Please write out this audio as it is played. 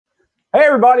Hey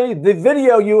everybody, the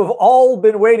video you have all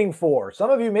been waiting for. Some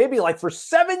of you maybe like for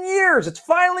 7 years. It's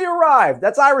finally arrived.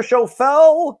 That's Ira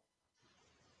Schofel.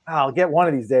 I'll get one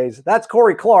of these days. That's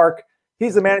Corey Clark.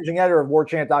 He's the managing editor of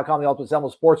Warchant.com, the Ultimate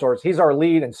Seminoles sports source. He's our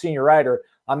lead and senior writer.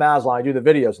 I'm Aslan. I do the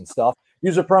videos and stuff.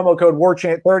 Use the promo code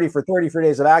Warchant30 for 30 free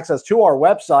days of access to our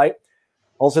website.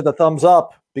 Also hit the thumbs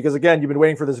up because, again, you've been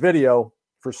waiting for this video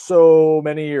for so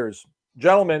many years.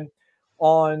 Gentlemen,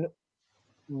 on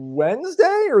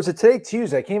Wednesday, or is it today,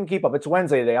 Tuesday? I can't even keep up. It's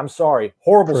Wednesday today. I'm sorry.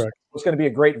 Horrible. Correct. It's going to be a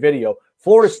great video.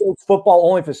 Florida State's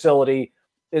football-only facility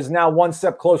is now one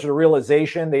step closer to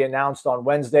realization. They announced on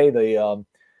Wednesday the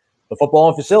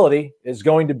football-only facility is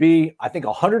going to be, I think,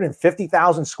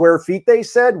 150,000 square feet, they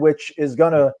said, which is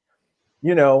going to,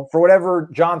 you know, for whatever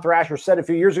John Thrasher said a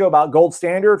few years ago about gold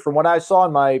standard, from what I saw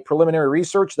in my preliminary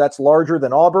research, that's larger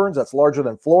than Auburn's, that's larger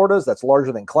than Florida's, that's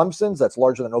larger than Clemson's, that's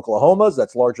larger than Oklahoma's,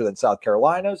 that's larger than South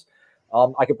Carolina's.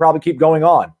 I could probably keep going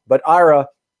on. But Ira,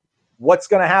 what's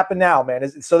going to happen now, man?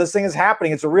 So this thing is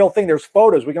happening. It's a real thing. There's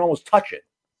photos. We can almost touch it.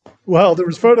 Well, there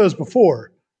was photos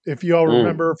before. If you all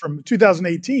remember from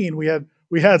 2018, we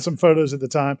had some photos at the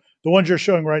time. The ones you're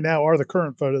showing right now are the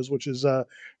current photos, which is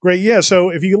great. Yeah. So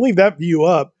if you leave that view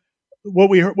up, what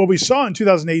we saw in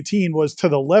 2018 was to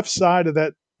the left side of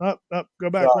that. Go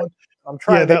back one. I'm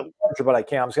trying to make it larger, but I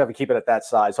can't. I'm just going to keep it at that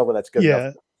size. Hopefully that's good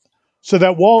enough. So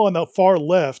that wall on the far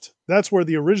left, that's where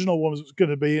the original one was going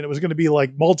to be, and it was going to be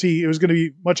like it was going to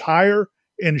be much higher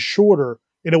and shorter,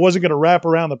 and it wasn't going to wrap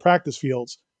around the practice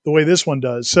fields the way this one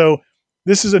does. So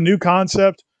this is a new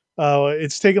concept.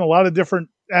 It's taken a lot of different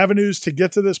avenues to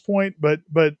get to this point, but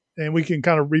we can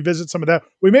kind of revisit some of that.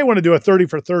 We may want to do a 30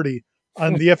 for 30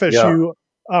 on the FSU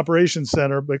Operations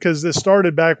Center, because this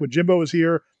started back when Jimbo was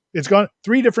here. It's gone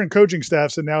 3 different coaching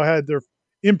staffs and now had their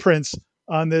imprints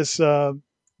on this, I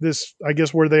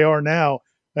guess, where they are now.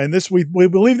 And this, we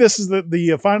believe this is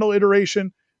the final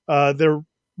iteration. They're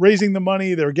raising the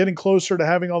money. They're getting closer to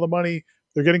having all the money.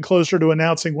 They're getting closer to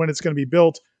announcing when it's going to be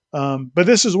built. But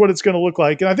this is what it's going to look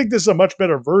like. And I think this is a much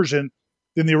better version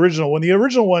than the original one. The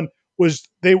original one was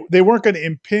they weren't going to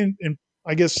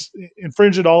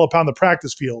infringe it all upon the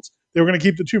practice fields. They were going to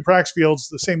keep the 2 practice fields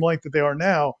the same length that they are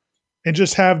now and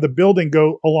just have the building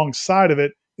go alongside of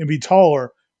it and be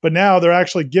taller. But now they're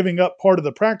actually giving up part of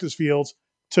the practice fields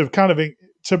to kind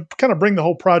of bring the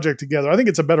whole project together. I think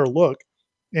it's a better look.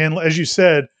 And as you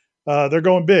said, they're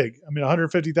going big. I mean,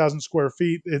 150,000 square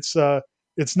feet. It's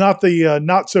not the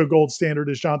not so gold standard,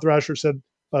 as John Thrasher said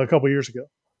a couple of years ago.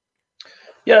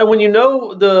 Yeah, when you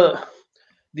know the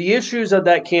issues of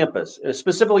that campus,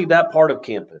 specifically that part of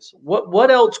campus,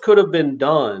 what else could have been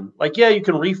done? Like, yeah, you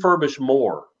can refurbish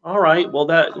more. All right, well,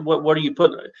 what are you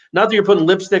putting? Not that you're putting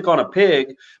lipstick on a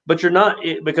pig, but you're not,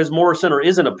 because Morris Center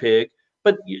isn't a pig.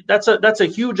 But that's a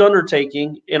huge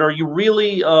undertaking. And are you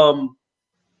really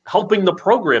helping the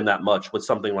program that much with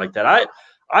something like that?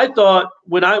 I thought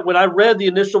when I read the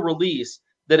initial release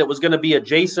that it was going to be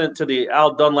adjacent to the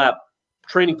Al Dunlap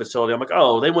training facility, I'm like,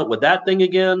 oh, they went with that thing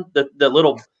again,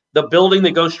 the building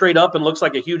that goes straight up and looks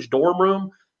like a huge dorm room.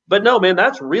 But no, man,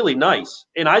 that's really nice,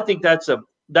 and I think that's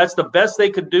the best they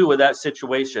could do with that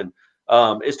situation,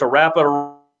 is to wrap it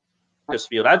around this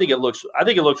field. I think it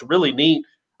looks really neat.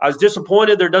 I was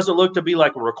disappointed there doesn't look to be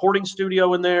like a recording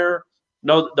studio in there.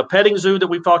 No, the petting zoo that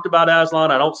we've talked about, Aslan,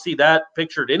 I don't see that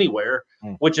pictured anywhere,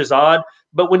 which is odd.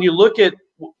 But when you look at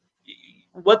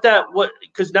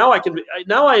because now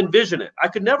I envision it. I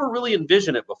could never really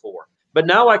envision it before, but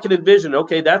now I can envision,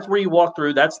 okay, that's where you walk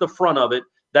through. That's the front of it.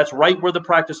 That's right where the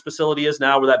practice facility is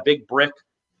now, where that big brick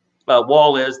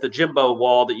wall is, the Jimbo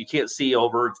wall that you can't see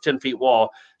over. It's 10 feet wall.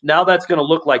 Now that's going to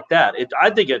look like that. I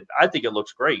think it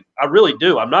looks great. I really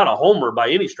do. I'm not a homer by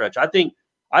any stretch. I think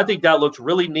that looks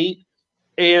really neat.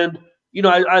 And, you know,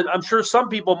 I'm sure some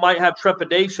people might have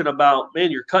trepidation about,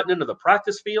 man, you're cutting into the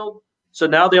practice field. So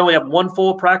now they only have one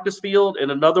full practice field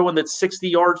and another one that's 60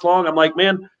 yards long. I'm like,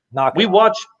 man,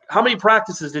 how many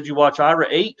practices did you watch, Ira?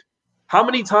 8? How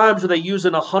many times are they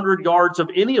using 100 yards of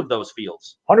any of those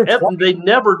fields? They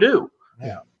never do.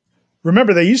 Yeah.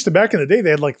 Remember, they used to, back in the day, they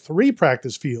had like 3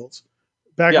 practice fields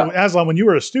back Aslan, when you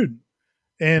were a student.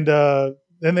 And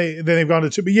then they've gone to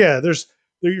 2. But yeah,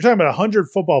 you're talking about 100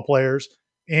 football players.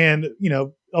 And, you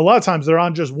know, a lot of times they're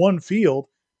on just one field.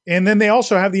 And then they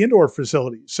also have the indoor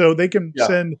facility. So they can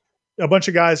send a bunch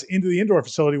of guys into the indoor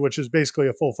facility, which is basically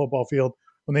a full football field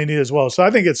when they need it as well. So I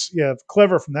think it's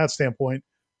clever from that standpoint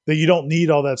that you don't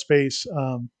need all that space,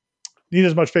 need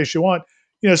as much space as you want.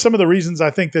 You know, some of the reasons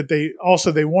I think that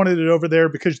they wanted it over there,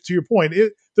 because to your point,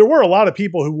 there were a lot of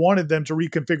people who wanted them to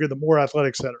reconfigure the Moore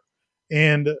Athletic Center.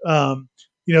 And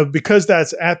because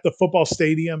that's at the football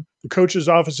stadium, the coaches'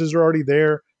 offices are already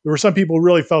there. There were some people who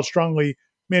really felt strongly,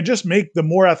 man, just make the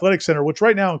Moore Athletic Center, which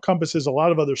right now encompasses a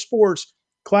lot of other sports,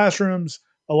 classrooms,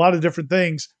 a lot of different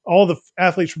things. All the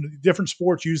athletes from different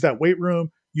sports use that weight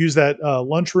room, use that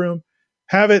lunch room,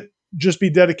 have it just be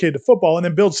dedicated to football, and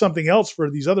then build something else for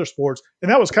these other sports. And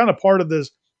that was kind of part of this,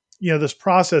 this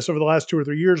process over the last 2 or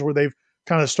 3 years where they've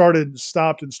kind of started and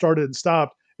stopped and started and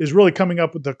stopped, is really coming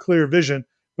up with a clear vision.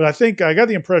 But I think I got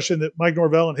the impression that Mike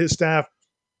Norvell and his staff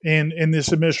and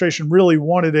this administration really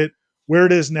wanted it where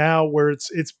it is now, where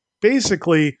it's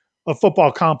basically a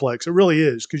football complex. It really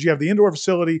is, because you have the indoor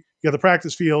facility, you have the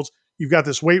practice fields, you've got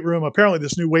this weight room. Apparently,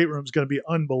 this new weight room is going to be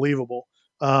unbelievable.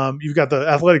 You've got the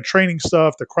athletic training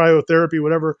stuff, the cryotherapy,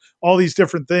 whatever, all these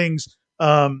different things,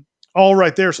 all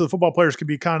right there. So the football players can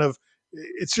be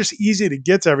it's just easy to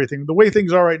get to everything. The way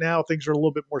things are right now, things are a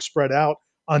little bit more spread out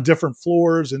on different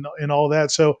floors and all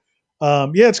that. So,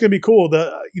 it's going to be cool.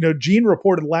 Gene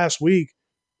reported last week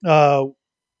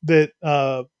that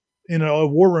in a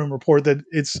War Room report that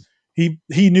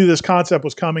he knew this concept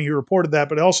was coming. He reported that,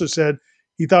 but also said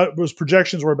he thought his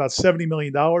projections were about $70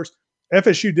 million.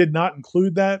 FSU did not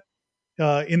include that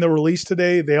in the release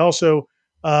today. They also,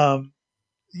 they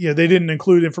didn't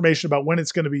include information about when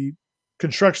it's going to be,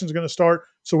 construction is going to start.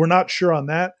 So we're not sure on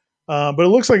that. But it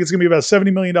looks like it's going to be about a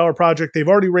 $70 million project. They've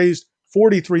already raised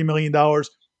 $43 million.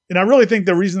 And I really think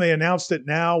the reason they announced it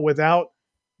now without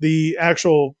the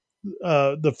actual,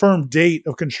 the firm date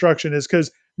of construction is because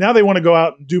now they want to go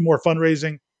out and do more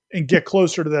fundraising and get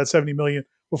closer to that 70 million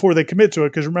before they commit to it.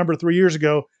 Because remember, 3 years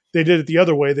ago, they did it the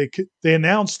other way. They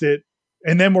announced it,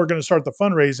 and then we're going to start the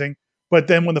fundraising. But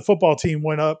then when the football team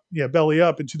went up, belly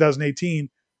up in 2018,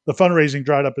 the fundraising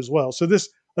dried up as well. So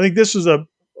I think this is a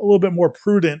little bit more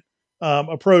prudent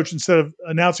approach instead of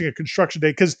announcing a construction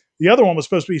date, because the other one was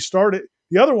supposed to be started.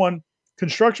 The other one,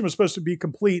 construction was supposed to be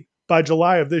complete by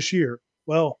July of this year.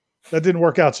 Well, that didn't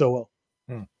work out so well.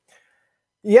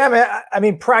 Yeah, man. I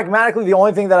mean, pragmatically, the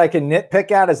only thing that I can nitpick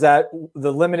at is that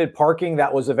the limited parking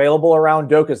that was available around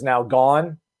Doak is now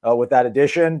gone with that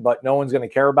addition, but no one's going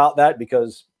to care about that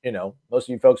because, most of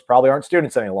you folks probably aren't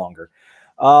students any longer.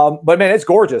 But man, it's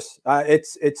gorgeous.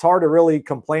 It's hard to really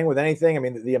complain with anything. I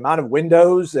mean, the amount of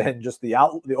windows and just the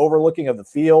overlooking of the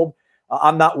field.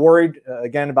 I'm not worried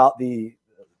again about the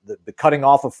cutting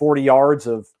off of 40 yards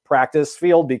of practice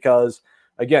field because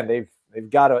again, they've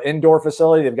got an indoor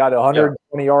facility. They've got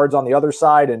 120 yards on the other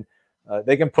side, and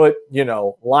they can put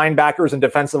linebackers and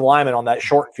defensive linemen on that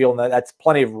short field, and that's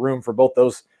plenty of room for both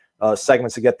those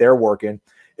segments to get their work in.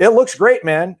 It looks great,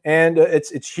 man, and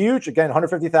it's huge. Again,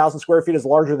 150,000 square feet is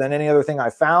larger than any other thing I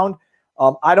found.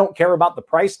 I don't care about the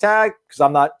price tag because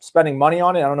I'm not spending money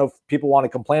on it. I don't know if people want to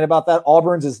complain about that.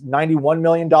 Auburn's is $91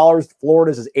 million.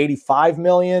 Florida's is $85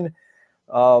 million.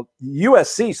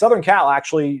 USC, Southern Cal,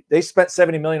 actually, they spent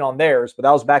 $70 million on theirs, but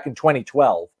that was back in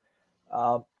 2012.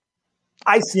 I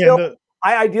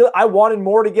wanted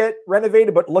more to get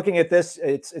renovated, but looking at this,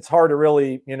 it's hard to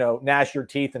really, gnash your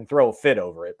teeth and throw a fit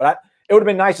over it. But it would have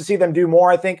been nice to see them do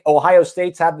more. I think Ohio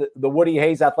State's had the Woody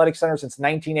Hayes Athletic Center since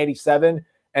 1987,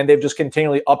 and they've just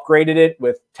continually upgraded it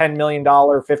with $10 million,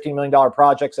 $15 million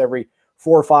projects every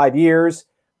 4 or 5 years.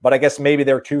 But I guess maybe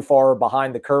they're too far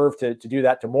behind the curve to do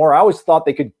that to more. I always thought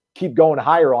they could keep going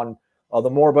higher on the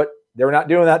more, but they're not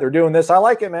doing that. They're doing this. I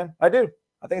like it, man. I do.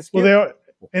 I think it's cute. Well,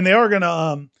 they are going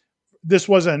to. This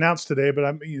wasn't announced today,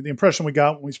 but the impression we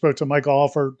got when we spoke to Michael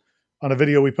Alford on a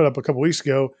video we put up a couple weeks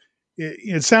ago,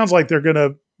 it sounds like they're going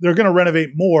to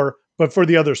renovate more, but for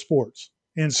the other sports,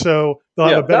 and so they'll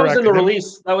have a better. That was in the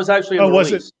release. That was actually in the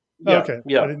release. Was it? Yeah, okay.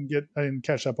 Yeah. I didn't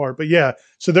catch that part, but yeah.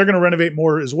 So they're going to renovate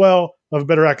more as well. They'll have a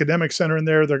better academic center in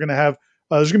there. They're going to have,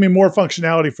 there's going to be more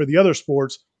functionality for the other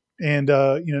sports. And,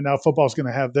 now football's going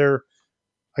to have their,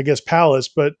 I guess, palace.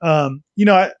 But,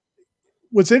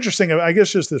 what's interesting, I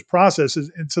guess, just this process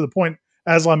is, and to the point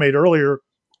Aslan made earlier,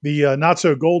 the not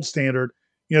so gold standard,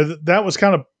 that was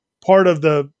kind of part of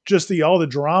all the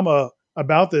drama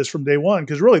about this from day one.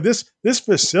 Cause really this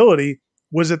facility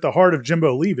was at the heart of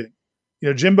Jimbo leaving.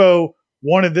 Jimbo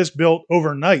wanted this built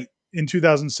overnight in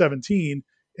 2017.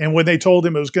 And when they told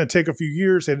him it was going to take a few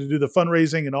years, they had to do the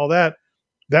fundraising and all that.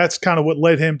 That's kind of what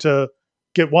led him to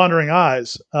get wandering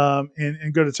eyes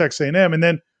and go to Texas A&M. And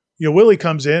then, Willie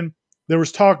comes in. There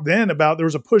was talk then about there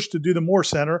was a push to do the Moore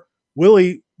Center.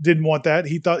 Willie didn't want that.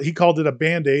 He called it a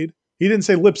Band-Aid. He didn't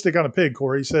say lipstick on a pig,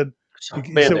 Corey. He said,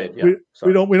 we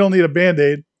don't need a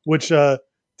Band-Aid, which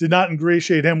did not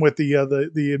ingratiate him with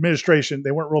the administration.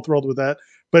 They weren't real thrilled with that.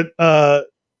 But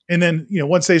and then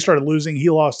once they started losing, he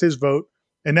lost his vote,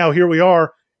 and now here we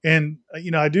are. And,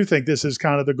 I do think this is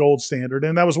kind of the gold standard.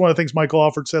 And that was one of the things Michael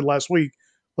Alford said last week.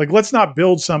 Like, let's not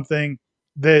build something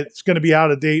that's going to be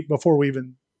out of date before we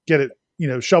even get it,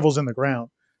 shovels in the ground.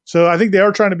 So I think they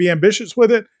are trying to be ambitious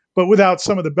with it, but without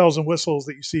some of the bells and whistles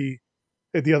that you see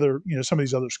at the other, some of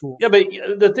these other schools. Yeah, but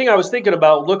the thing I was thinking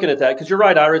about looking at that, because you're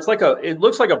right, Ira, it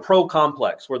looks like a pro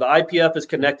complex where the IPF is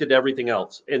connected to everything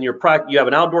else. And you have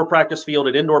an outdoor practice field,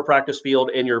 an indoor practice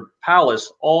field, and your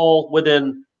palace all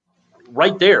within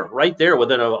right there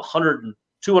within 100 and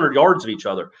 200 yards of each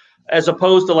other, as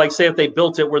opposed to, like, say, if they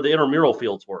built it where the intramural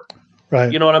fields were.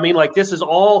 Right. You know what I mean? Like, this is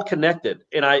all connected.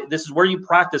 And this is where you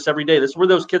practice every day. This is where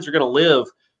those kids are going to live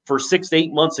for 6 to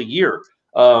 8 months a year.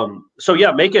 So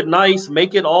yeah, make it nice,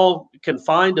 make it all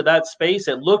confined to that space.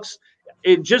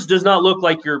 It just does not look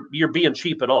like you're being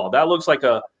cheap at all. That looks like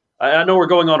I know we're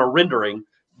going on a rendering,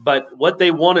 but what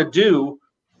they want to do,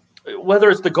 whether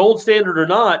it's the gold standard or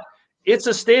not, it's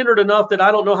a standard enough that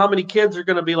I don't know how many kids are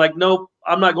going to be like, nope,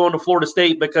 I'm not going to Florida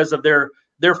State because of their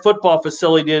football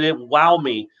facility didn't wow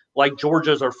me like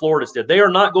Georgia's or Florida's did. They are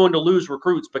not going to lose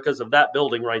recruits because of that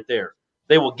building right there.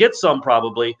 They will get some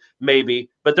probably, maybe,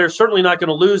 but they're certainly not going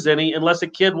to lose any unless a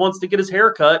kid wants to get his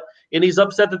hair cut and he's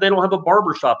upset that they don't have a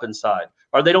barber shop inside,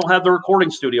 or they don't have the recording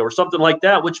studio or something like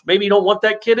that, which maybe you don't want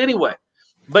that kid anyway.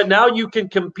 But now you can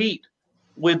compete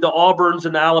with the Auburns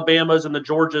and the Alabamas and the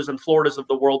Georgias and Floridas of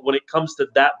the world when it comes to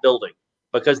that building,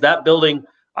 because that building,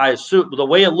 I assume, the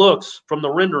way it looks from the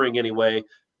rendering anyway,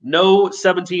 no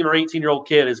 17 or 18-year-old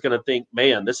kid is going to think,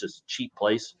 man, this is a cheap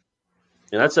place.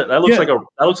 And that's it. That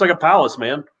looks like a palace,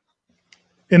 man.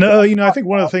 And I think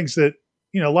one of the things that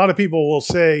a lot of people will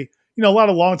say, a lot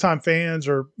of longtime fans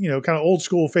or kind of old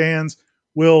school fans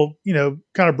will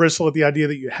kind of bristle at the idea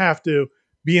that you have to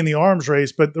be in the arms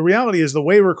race. But the reality is the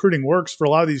way recruiting works for a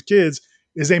lot of these kids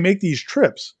is they make these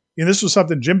trips. And this was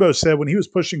something Jimbo said when he was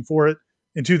pushing for it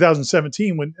in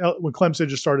 2017 when Clemson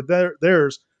just started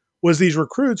theirs. Was these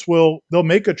recruits they'll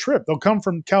make a trip. They'll come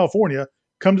from California,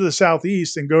 come to the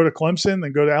Southeast and go to Clemson,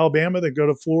 then go to Alabama, then go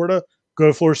to Florida, go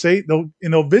to Florida State.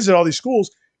 They'll visit all these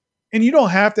schools. And you don't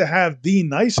have to have the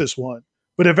nicest one.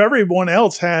 But if everyone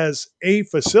else has a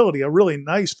facility, a really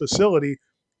nice facility,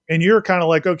 and you're kind of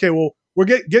like, okay, well, we're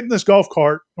getting this golf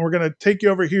cart and we're going to take you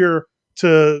over here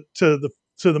to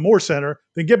the Moore Center,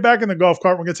 then get back in the golf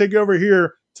cart. We're going to take you over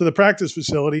here to the practice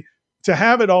facility. To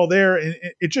have it all there, and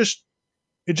it just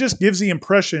gives the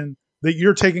impression that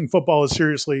you're taking football as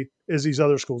seriously as these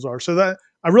other schools are. So that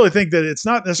I really think that it's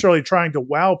not necessarily trying to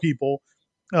wow people,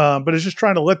 but it's just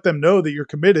trying to let them know that you're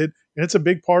committed, and it's a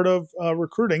big part of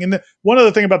recruiting. And one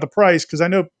other thing about the price, because I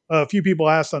know a few people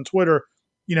asked on Twitter,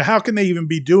 how can they even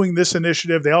be doing this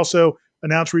initiative? They also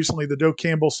announced recently the Doak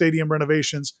Campbell Stadium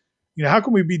renovations. How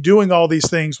can we be doing all these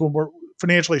things when we're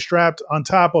financially strapped on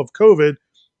top of COVID?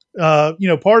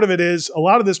 Part of it is a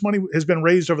lot of this money has been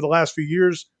raised over the last few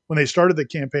years when they started the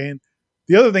campaign.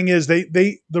 The other thing is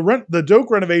the Doak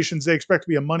renovations, they expect to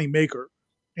be a money maker.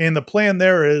 And the plan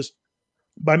there is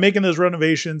by making those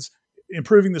renovations,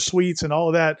 improving the suites and all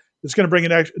of that, it's going to bring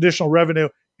in additional revenue.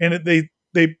 And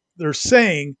they're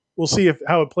saying, we'll see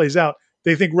how it plays out.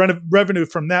 They think revenue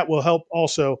from that will help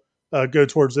also go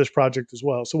towards this project as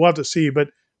well. So we'll have to see, but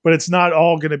it's not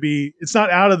all going to be, it's not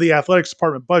out of the athletics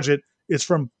department budget. It's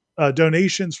from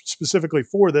donations specifically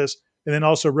for this, and then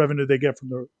also revenue they get from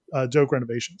the Doak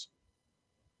renovations.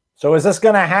 So is this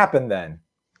going to happen then?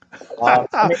 I'm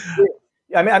not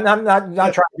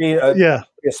trying to be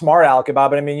a smart aleck about it,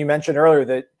 but I mean, you mentioned earlier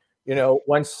that,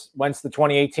 once the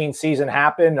 2018 season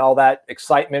happened, all that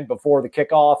excitement before the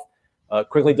kickoff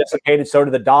quickly dissipated. So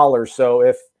did the dollars. So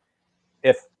if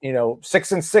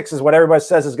 6-6 is what everybody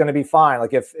says is going to be fine,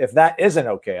 like if that isn't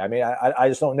okay, I mean, I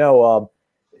just don't know.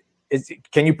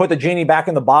 Can you put the genie back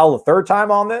in the bottle a third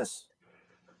time on this?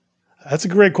 That's a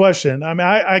great question. I mean,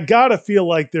 I gotta feel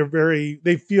like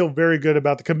they feel very good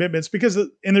about the commitments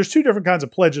and there's two different kinds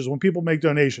of pledges when people make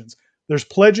donations. There's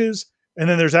pledges and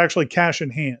then there's actually cash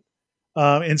in hand.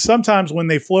 And sometimes when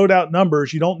they float out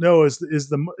numbers, you don't know is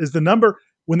the number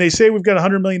when they say we've got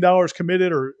 $100 million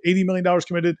committed or $80 million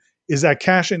committed, is that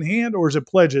cash in hand or is it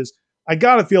pledges? I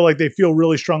gotta feel like they feel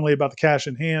really strongly about the cash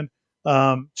in hand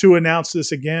to announce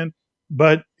this again.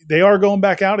 But they are going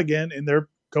back out again, and they're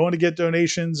going to get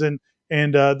donations, and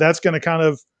that's going to kind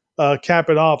of cap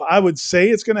it off. I would say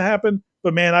it's going to happen,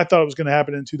 but man, I thought it was going to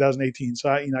happen in 2018, so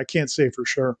I can't say for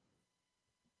sure.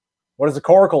 What does the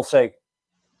Coracle say?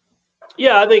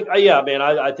 Yeah, I think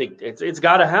I think it's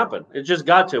got to happen. It's just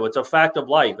got to. It's a fact of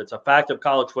life. It's a fact of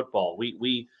college football.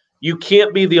 You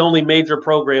can't be the only major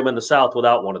program in the South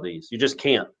without one of these. You just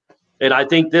can't. And I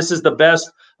think this is the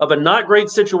best of a not great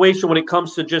situation when it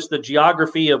comes to just the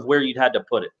geography of where you'd had to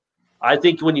put it. I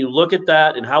think when you look at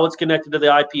that and how it's connected to the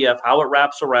IPF, how it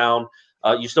wraps around,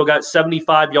 you still got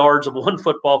 75 yards of one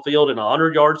football field and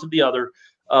 100 yards of the other,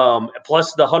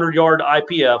 plus the 100-yard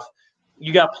IPF.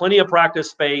 You got plenty of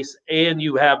practice space, and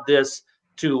you have this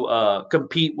to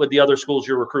compete with the other schools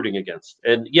you're recruiting against.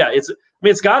 And yeah,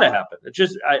 it's got to happen. It's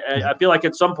just I feel like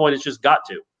at some point it's just got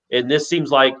to. And this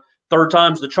seems like third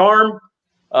time's the charm.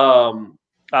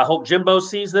 I hope Jimbo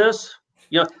sees this.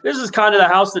 This is kind of the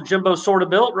house that Jimbo sort of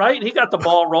built, right? He got the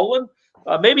ball rolling.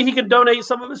 Maybe he can donate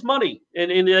some of his money,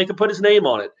 and they can put his name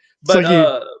on it. But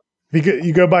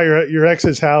you go by your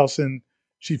ex's house, and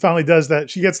she finally does that.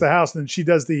 She gets the house, and then she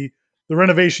does the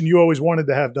renovation you always wanted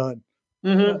to have done.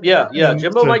 Mm-hmm. Yeah.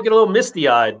 Jimbo might get a little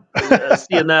misty-eyed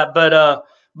seeing that,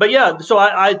 but yeah. So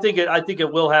I think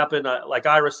it will happen. Like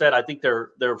Ira said, I think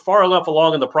they're far enough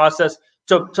along in the process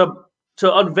to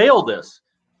unveil this,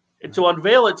 and to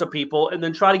unveil it to people, and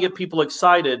then try to get people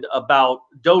excited about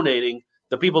donating.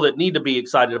 The people that need to be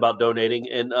excited about donating,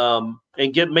 and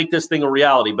make this thing a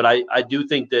reality. But I do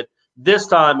think that this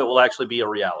time it will actually be a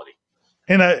reality.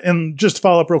 And just to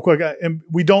follow up real quick, and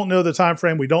we don't know the time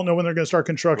frame. We don't know when they're going to start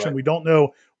construction. Right. We don't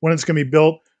know when it's going to be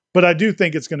built. But I do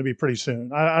think it's going to be pretty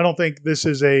soon. I don't think this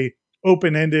is a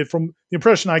open-ended. From the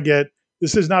impression I get,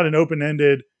 this is not an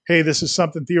open-ended, hey, this is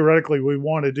something theoretically we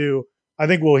want to do. I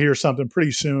think we'll hear something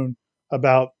pretty soon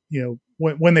about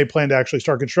when they plan to actually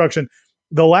start construction.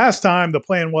 The last time the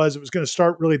plan was it was going to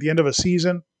start really at the end of a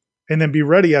season and then be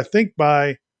ready, I think,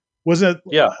 wasn't it?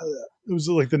 Yeah. It was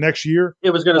like the next year. It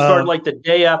was going to start like the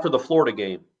day after the Florida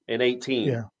game in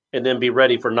 18 and then be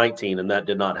ready for 19. And that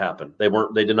did not happen. They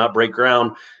did not break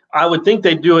ground. I would think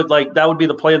they'd do it like that would be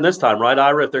the plan this time, right,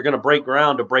 Ira? If they're going to break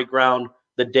ground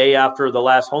the day after the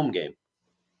last home game.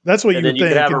 That's what you would think. And then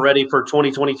you could have it ready for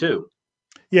 2022.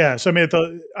 Yeah. So, I mean,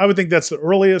 I would think that's the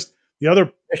earliest. The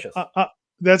other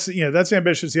that's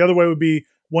ambitious. The other way would be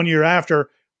 1 year after.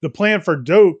 The plan for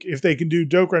Doak, if they can do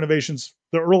Doak renovations,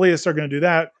 the earliest they're going to do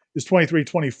that is 23,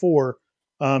 24.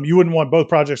 You wouldn't want both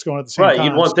projects going at the same time. Right.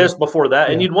 You'd want this before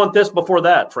that. And you'd want this before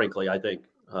that, frankly, I think.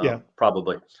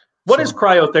 Probably. What is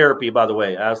cryotherapy, by the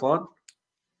way, Aslan?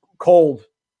 Cold,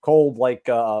 like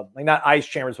not ice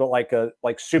chambers, but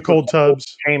like super cold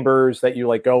tubs chambers that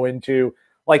you go into.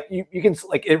 Like you can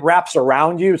it wraps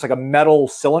around you. It's like a metal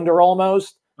cylinder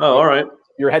almost. Oh, all right.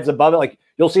 Your head's above it. Like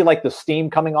you'll see the steam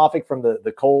coming off it from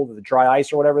the cold, the dry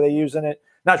ice or whatever they use in it.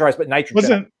 Not dry ice, but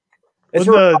nitrogen. It's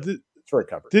for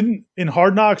recovery. Didn't in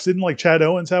Hard Knocks, didn't Chad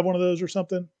Owens have one of those or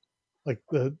something? Like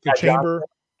the chamber.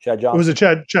 Chad Johnson. It was a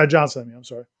Chad Johnson. I mean, I'm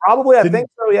sorry. Probably, I think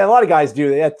so. Yeah, a lot of guys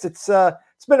do. It's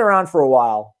been around for a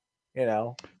while,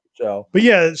 So, but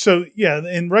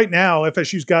and right now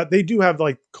FSU's they do have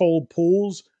cold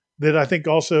pools that I think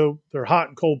also they're hot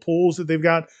and cold pools that they've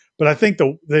got. But I think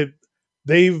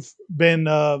they've been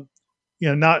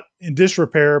not in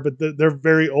disrepair, but they're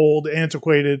very old,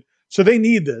 antiquated. So they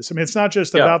need this. I mean, it's not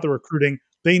just about the recruiting.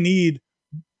 They need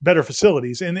better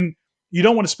facilities, and then you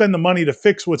don't want to spend the money to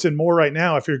fix what's in Moore right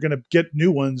now if you're going to get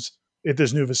new ones at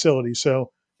this new facility.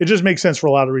 So it just makes sense for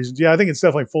a lot of reasons. Yeah, I think it's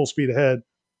definitely full speed ahead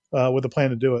with a plan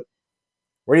to do it.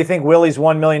 Where do you think Willie's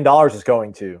 $1 million is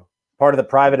going to? Part of the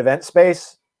private event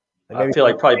space? I feel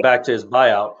like probably back to his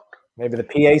buyout. Maybe the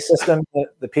PA system, and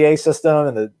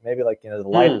the the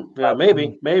light. Yeah,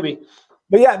 maybe.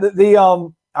 But yeah,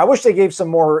 I wish they gave some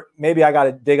more. Maybe I got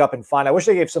to dig up and find. I wish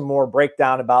they gave some more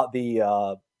breakdown about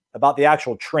the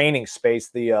actual training space,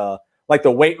 the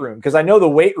weight room, because I know the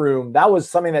weight room, that was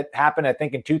something that happened I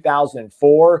think in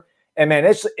 2004, and man,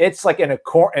 it's like in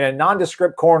a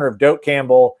nondescript corner of Doak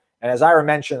Campbell, and as Ira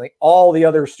mentioned, all the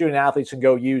other student athletes can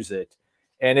go use it,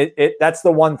 and that's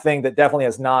the one thing that definitely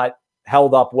has not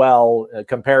held up well in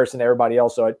comparison to everybody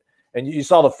else. So and you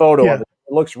saw the photo of it.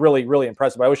 It looks really, really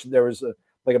impressive. I wish there was a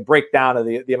breakdown of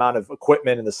the amount of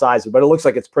equipment and the size of it, but it looks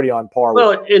like it's pretty on par.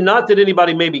 Well, and not that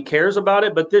anybody maybe cares about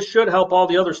it, but this should help all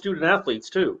the other student athletes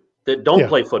too that don't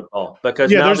play football,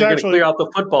 because now they're going to clear out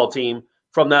the football team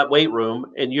from that weight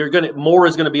room, and more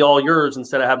is going to be all yours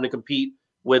instead of having to compete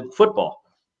with football.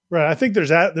 Right. I think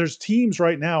there's teams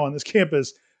right now on this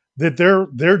campus that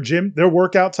their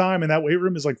workout time in that weight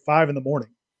room is 5 a.m,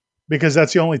 because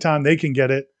that's the only time they can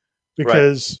get it.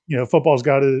 Because football's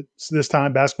got it this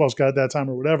time, basketball's got it that time,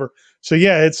 or whatever. So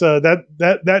yeah, it's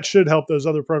that should help those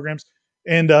other programs.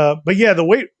 And but yeah, the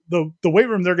weight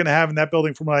room they're going to have in that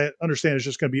building, from what I understand, is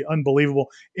just going to be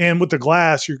unbelievable. And with the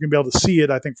glass, you're going to be able to see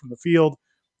it, I think, from the field.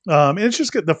 And it's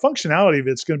just the functionality of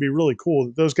it's going to be really cool.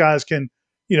 That those guys can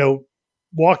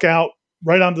walk out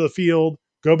right onto the field,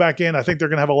 go back in. I think they're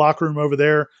going to have a locker room over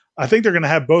there. I think they're going to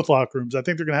have both locker rooms. I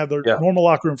think they're going to have their normal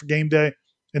locker room for game day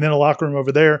and then a locker room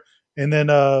over there. And then,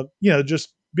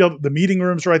 just build the meeting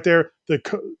rooms right there. The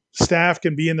staff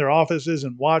can be in their offices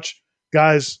and watch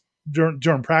guys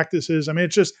during practices. I mean,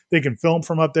 it's just, they can film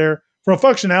from up there. From a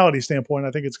functionality standpoint,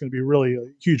 I think it's going to be really a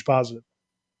huge positive.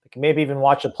 They can maybe even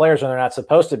watch the players when they're not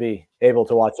supposed to be able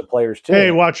to watch the players too. Hey,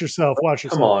 watch yourself.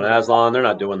 Come on, Aslan. They're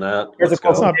not doing that. Here's a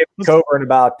quote from David Coburn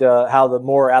about how the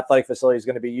more athletic facility is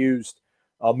going to be used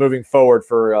moving forward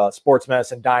for sports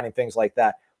medicine, dining, things like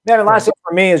that. Man, and last thing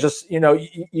for me is just, you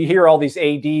hear all these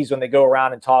ADs when they go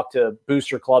around and talk to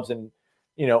booster clubs and,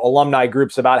 alumni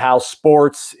groups about how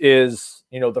sports is,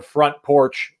 the front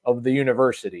porch of the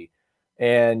university.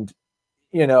 And,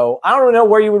 I don't know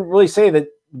where you would really say that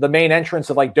the main entrance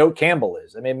of like Doak Campbell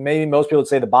is. I mean, maybe most people would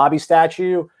say the Bobby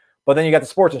statue, but then you got the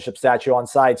sportsmanship statue on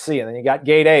side C, and then you got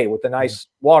gate A with the nice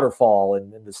waterfall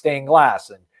and the stained glass.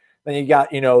 And then you got,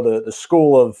 the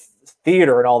school of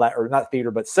theater and all that, or not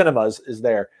theater, but cinemas is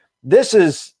there. This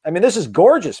is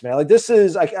gorgeous, man. Like this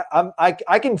is,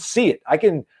 I can see it. I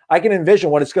can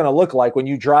envision what it's going to look like when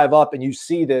you drive up and you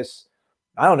see this.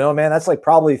 I don't know, man. That's like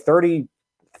probably 30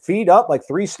 feet up, like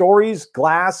 3 stories,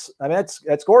 glass. I mean,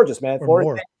 that's gorgeous, man.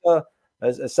 Florida State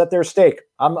has set their stake.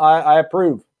 I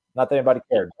approve. Not that anybody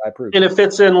cared. I approve. And it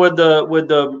fits in with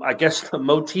the I guess the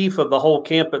motif of the whole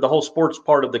campus, the whole sports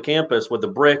part of the campus with the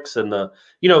bricks and the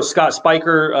Scott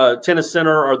Spiker Tennis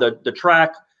Center or the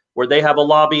track where they have a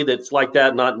lobby that's like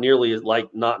that, not nearly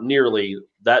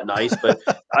that nice, but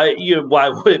why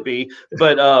would it be?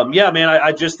 But man,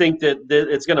 I just think that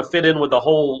it's going to fit in with the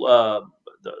whole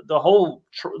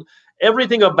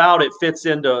everything about it fits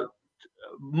into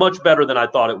much better than I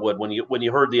thought it would when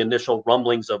you heard the initial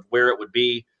rumblings of where it would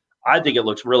be. I think it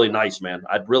looks really nice, man.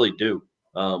 I really do.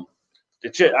 I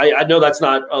know that's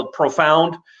not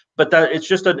profound, but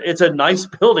it's a nice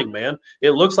building, man.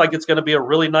 It looks like it's going to be a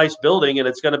really nice building, and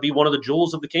it's going to be one of the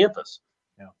jewels of the campus.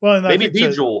 Yeah. Well, and maybe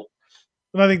the jewel.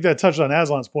 And I think that touched on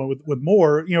Aslan's point with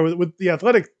more, with the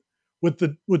athletic, with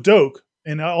Doak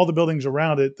and all the buildings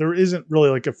around it, there isn't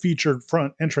really like a featured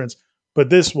front entrance,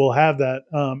 but this will have that.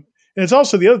 And it's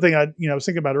also the other thing I was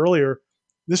thinking about earlier.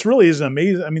 This really is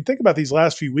amazing. I mean, think about these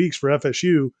last few weeks for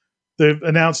FSU. They've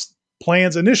announced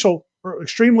plans, initial or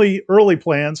extremely early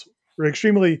plans or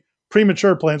extremely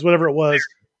premature plans, whatever it was.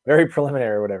 Very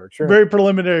preliminary or whatever. Sure. Very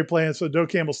preliminary plans. So Doak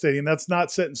Campbell Stadium, that's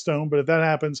not set in stone, but if that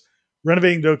happens,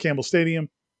 renovating Doak Campbell Stadium,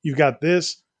 you've got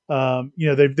this.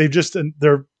 They've just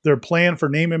their plan for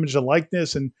name, image, and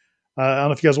likeness. And I don't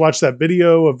know if you guys watched that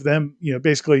video of them,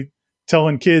 basically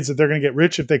telling kids that they're going to get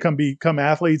rich if they become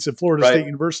athletes at Florida State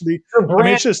University. Your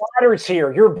brand matters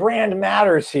here. Your brand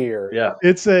matters here. Yeah.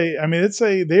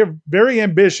 They're very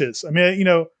ambitious. I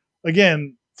mean,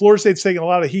 again, Florida State's taken a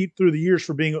lot of heat through the years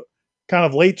for being kind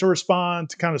of late to respond,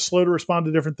 to kind of slow to respond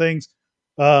to different things.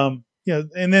 And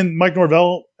then Mike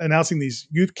Norvell announcing these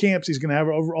youth camps he's going to have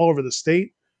all over the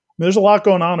state. I mean, there's a lot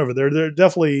going on over there. They're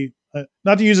definitely,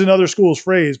 not to use another school's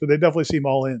phrase, but they definitely seem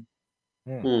all in.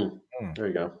 There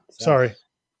you go. Sorry.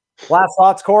 Last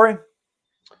thoughts, Corey?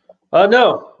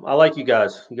 No, I like you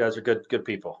guys. You guys are good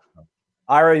people.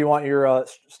 Ira, you want your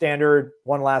standard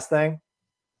one last thing?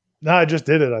 No, I just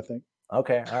did it, I think.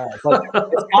 Okay. All right.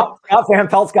 So Scott Van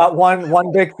Pelt's got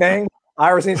one big thing.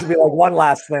 Ira seems to be like one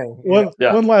last thing.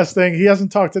 One last thing. He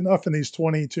hasn't talked enough in these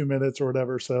 22 minutes or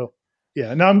whatever. So,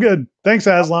 yeah, no, I'm good. Thanks,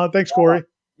 Aslan. Thanks, Corey.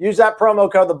 Use that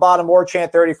promo code, the bottom,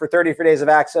 Warchant 30 for 30 free days of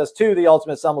access to the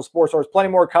Ultimate Seminoles Sports Source. Plenty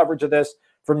more coverage of this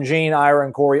from Gene, Ira,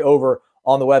 and Corey over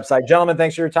on the website. Gentlemen,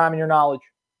 thanks for your time and your knowledge.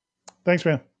 Thanks,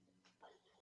 man.